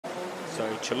So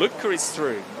Chalupka is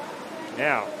through.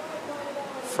 Now,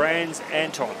 Franz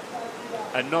Anton,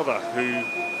 another who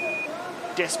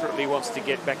desperately wants to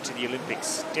get back to the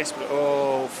Olympics.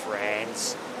 Oh,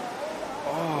 Franz.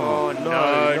 Oh,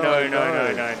 no.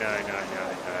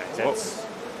 That's...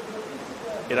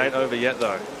 It ain't over yet,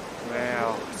 though.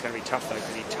 Wow, it's going to be tough, though,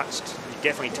 because he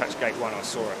definitely touched gate 1. I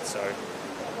saw it, so I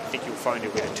think you'll find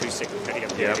it with a 2-second penalty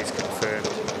up there. It is confirmed.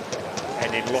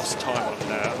 And then lost time on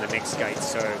the next gate,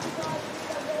 so...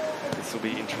 This will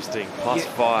be interesting.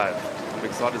 +5. I'm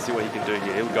excited to see what he can do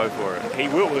here. He'll go for it. He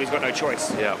will. He's got no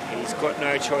choice. Yeah. He's got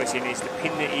no choice. He needs to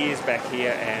pin the ears back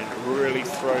here and really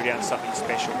throw down something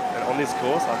special. And on this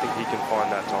course, I think he can find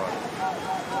that time.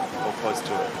 Or close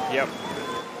to it. Yep.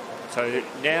 So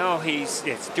now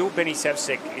still Benny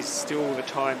Savsek is still the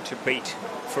time to beat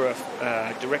for a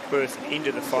direct berth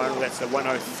into the final. That's the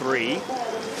 103.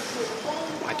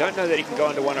 I don't know that he can go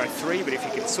under 103, but if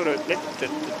he can sort of let the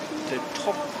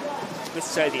top, let's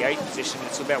say the 8th position,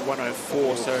 it's about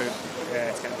 104, so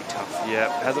it's going to be tough.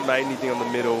 Yeah, hasn't made anything on the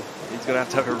middle. He's going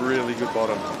to have a really good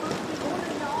bottom.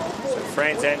 So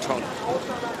Franz Anton.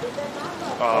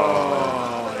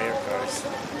 Oh, there it goes.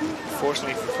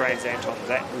 Fortunately for Franz Anton,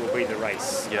 that will be the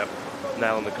race. Yep,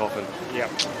 nail in the coffin.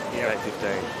 Yep.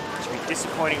 8:15. Which will be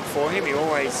disappointing for him. He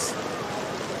always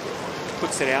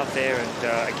puts it out there,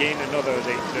 and again, another of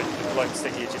the blokes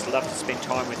that you just love to spend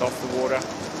time with off the water.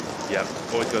 Yep,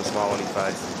 always got a smile on his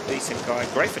face. Decent guy.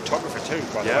 Great photographer too,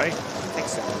 by the way.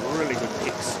 Takes some really good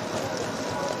pics.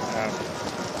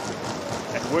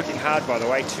 And working hard, by the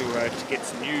way, to get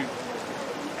some new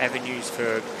avenues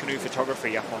for canoe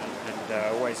photography up on, and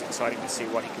always exciting to see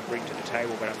what he can bring to the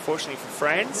table. But unfortunately for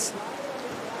Franz,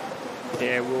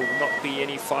 there will not be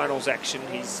any finals action.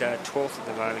 He's 12th at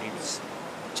the moment. He was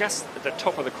just at the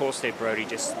top of the course there, Brody.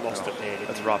 Just lost it there.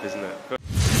 That's rough, isn't it?